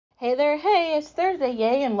Hey there, hey, it's Thursday,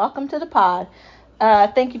 yay, and welcome to the pod.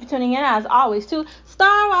 Thank you for tuning in, as always, to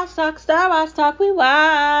Star Wars Talk, we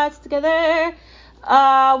watch together.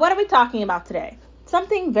 What are we talking about today?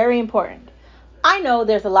 Something very important. I know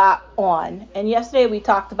there's a lot on, and yesterday we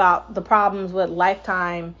talked about the problems with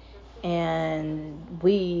Lifetime and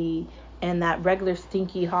we and that regular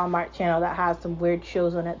stinky Hallmark channel that has some weird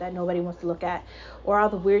shows on it that nobody wants to look at, or all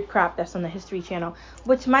the weird crap that's on the History Channel,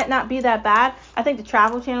 which might not be that bad. I think the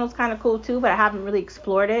Travel Channel is kind of cool too, but I haven't really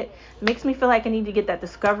explored it. Makes me feel like I need to get that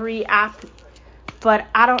Discovery app, but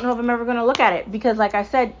I don't know if I'm ever going to look at it because, like I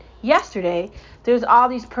said yesterday, there's all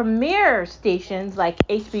these premiere stations like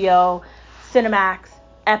HBO, Cinemax,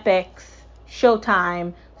 Epix,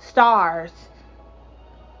 Showtime, Stars.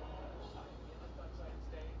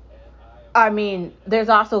 I mean, there's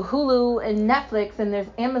also Hulu and Netflix, and there's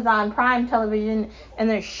Amazon Prime Television, and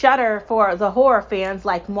there's Shudder for the horror fans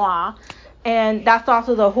like moi, and that's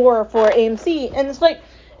also the horror for AMC. And it's like,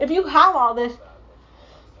 if you have all this,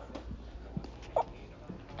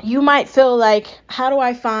 you might feel like, how do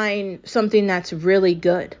I find something that's really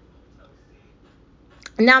good?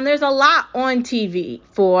 Now, there's a lot on TV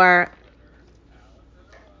for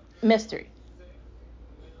mystery.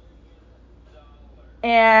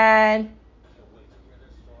 And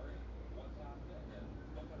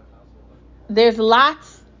there's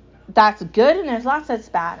lots that's good and there's lots that's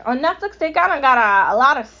bad. On Netflix, they kind of got a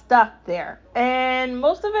lot of stuff there. And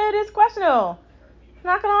most of it is questionable. I'm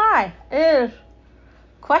not going to lie. It is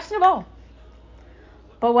questionable.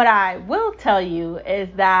 But what I will tell you is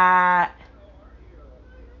that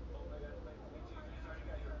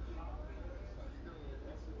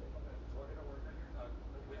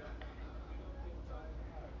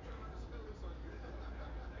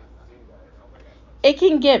it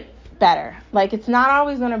can get better. Like, it's not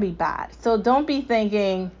always going to be bad. So don't be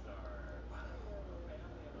thinking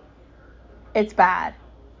it's bad.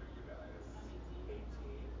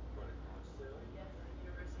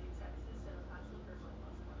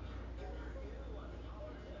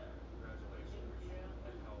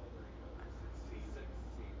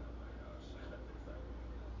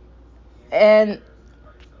 And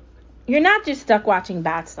you're not just stuck watching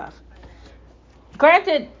bad stuff.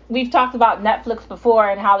 Granted, we've talked about Netflix before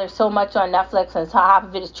and how there's so much on Netflix and how half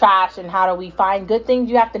of it is trash, and how do we find good things.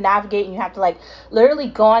 You have to navigate, and you have to like literally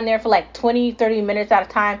go on there for like 20, 30 minutes at a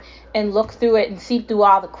time and look through it and seep through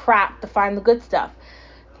all the crap to find the good stuff.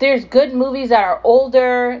 There's good movies that are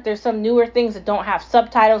older. There's some newer things that don't have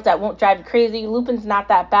subtitles that won't drive you crazy. Lupin's not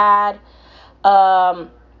that bad.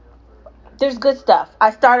 Um, there's good stuff.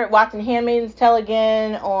 I started watching Handmaid's Tale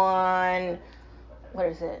again on, what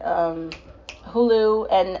is it? Hulu,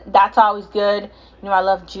 and that's always good. I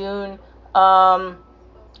love June. Um,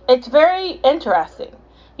 it's very interesting.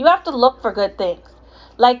 You have to look for good things.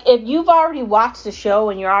 Like, if you've already watched the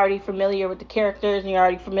show and you're already familiar with the characters and you're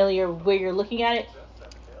already familiar with where you're looking at it,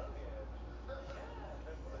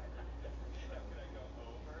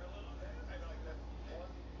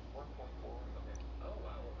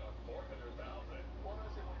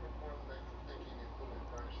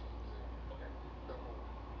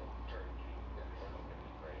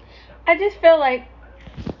 I just feel like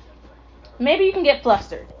maybe you can get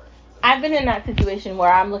flustered. I've been in that situation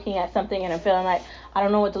where I'm looking at something and I'm feeling like I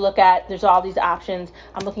don't know what to look at. There's all these options.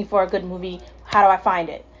 I'm looking for a good movie. How do I find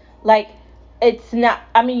it? Like, it's not,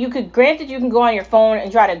 I mean, granted, you can go on your phone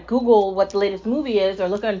and try to Google what the latest movie is or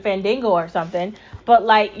look on Fandango or something, but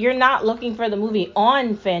like, you're not looking for the movie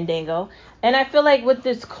on Fandango. And I feel like with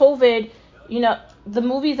this COVID, the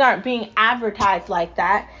movies aren't being advertised like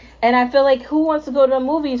that. And I feel like, who wants to go to the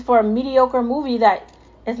movies for a mediocre movie that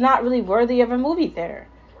is not really worthy of a movie theater?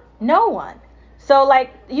 No one. So,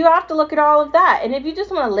 like, you have to look at all of that. And if you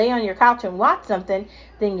just want to lay on your couch and watch something,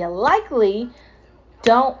 then you likely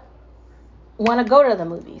don't want to go to the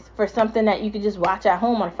movies for something that you could just watch at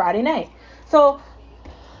home on a Friday night. So,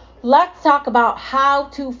 let's talk about how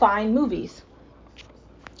to find movies.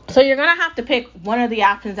 So you're going to have to pick one of the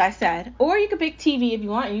options I said, or you can pick TV if you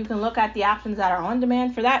want, and you can look at the options that are on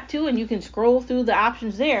demand for that too, and you can scroll through the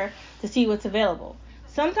options there to see what's available.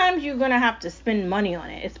 Sometimes you're going to have to spend money on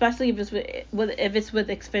it, especially if it's with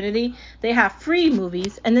Xfinity. They have free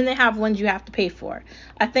movies, and then they have ones you have to pay for.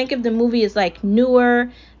 I think if the movie is like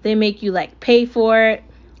newer, they make you like pay for it,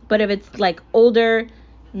 but if it's like older,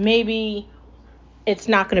 maybe it's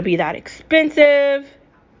not going to be that expensive.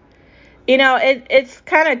 It's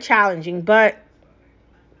kind of challenging, but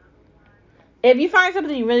if you find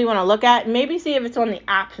something you really want to look at, maybe see if it's on the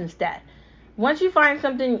app instead. Once you find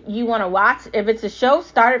something you want to watch, if it's a show,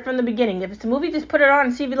 start it from the beginning. If it's a movie, just put it on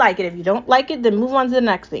and see if you like it. If you don't like it, then move on to the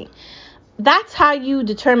next thing. that's how you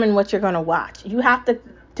determine what you're going to watch. You have to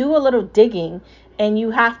do a little digging and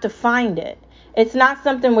you have to find it. It's not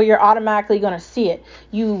something where you're automatically going to see it.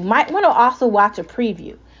 You might want to also watch a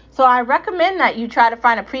preview. So I recommend that you try to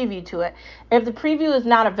find a preview to it. If the preview is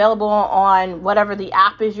not available on whatever the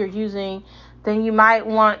app is you're using, then you might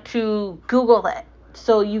want to Google it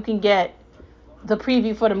so you can get the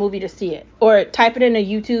preview for the movie to see it, or type it into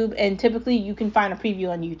YouTube, and typically you can find a preview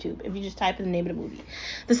on YouTube if you just type in the name of the movie.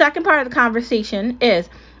 The second part of the conversation is,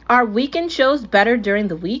 are weekend shows better during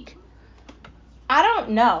the week? I don't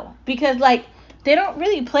know, because like they don't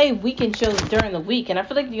really play weekend shows during the week, and I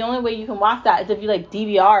feel like the only way you can watch that is if you like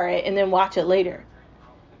DVR it and then watch it later.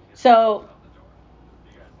 So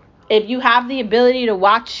if you have the ability to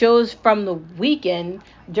watch shows from the weekend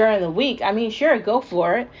during the week, I mean, sure, go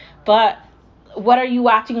for it, but what are you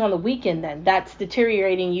watching on the weekend then? That's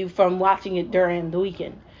deteriorating you from watching it during the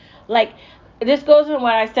weekend. Like, this goes in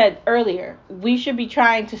what I said earlier. We should be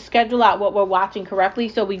trying to schedule out what we're watching correctly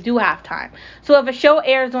so we do have time. So if a show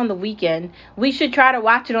airs on the weekend, we should try to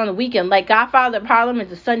watch it on the weekend. Like Godfather of Harlem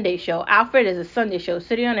is a Sunday show. Alfred is a Sunday show.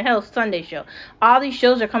 City on the Hill is a Sunday show. All these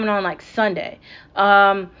shows are coming on like Sunday.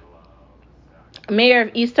 Mayor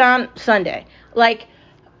of Easttown, Sunday. Like,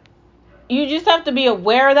 you just have to be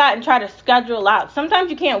aware of that and try to schedule out. Sometimes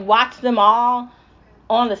you can't watch them all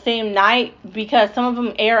on the same night because some of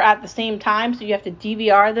them air at the same time, so you have to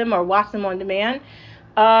DVR them or watch them on demand.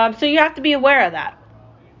 So you have to be aware of that.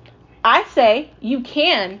 I say you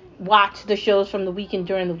can watch the shows from the weekend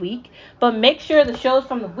during the week, but make sure the shows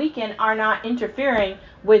from the weekend are not interfering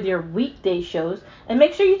with your weekday shows, and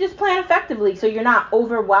make sure you just plan effectively so you're not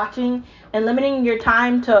overwatching and limiting your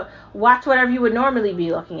time to watch whatever you would normally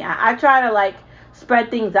be looking at. I try to like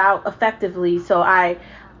spread things out effectively so I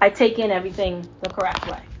take in everything the correct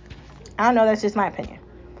way. I don't know, that's just my opinion.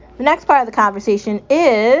 The next part of the conversation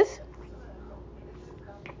is,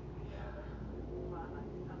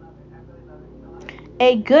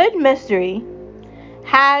 a good mystery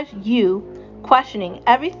has you questioning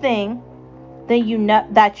everything that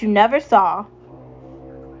you never saw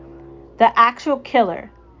the actual killer.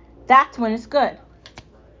 That's when it's good.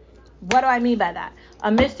 What do I mean by that?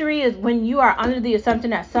 A mystery is when you are under the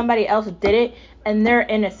assumption that somebody else did it and they're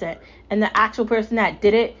innocent, and the actual person that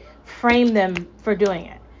did it framed them for doing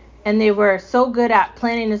it. And they were so good at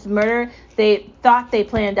planning this murder, they thought they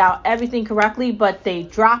planned out everything correctly, but they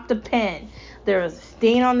dropped a pin. There was a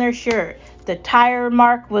stain on their shirt. The tire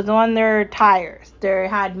mark was on their tires. They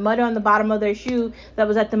had mud on the bottom of their shoe that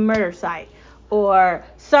was at the murder site. Or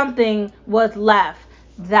something was left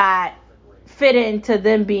that fit into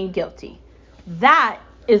them being guilty. That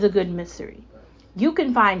is a good mystery. You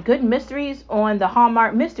can find good mysteries on the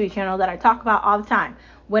Hallmark Mystery Channel that I talk about all the time.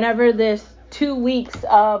 Whenever this 2 weeks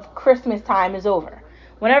of Christmas time is over,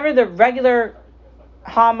 whenever the regular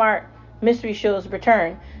Hallmark mystery shows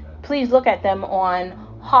return, please look at them on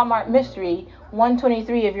Hallmark Mystery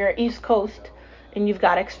 123 if you're East Coast and you've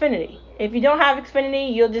got Xfinity. If you don't have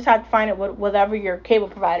Xfinity, you'll just have to find it with whatever your cable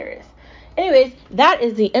provider is. Anyways, that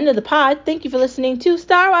is the end of the pod. Thank you for listening to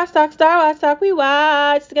Star Wars Talk. We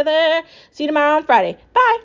watch together. See you tomorrow on Friday. Bye.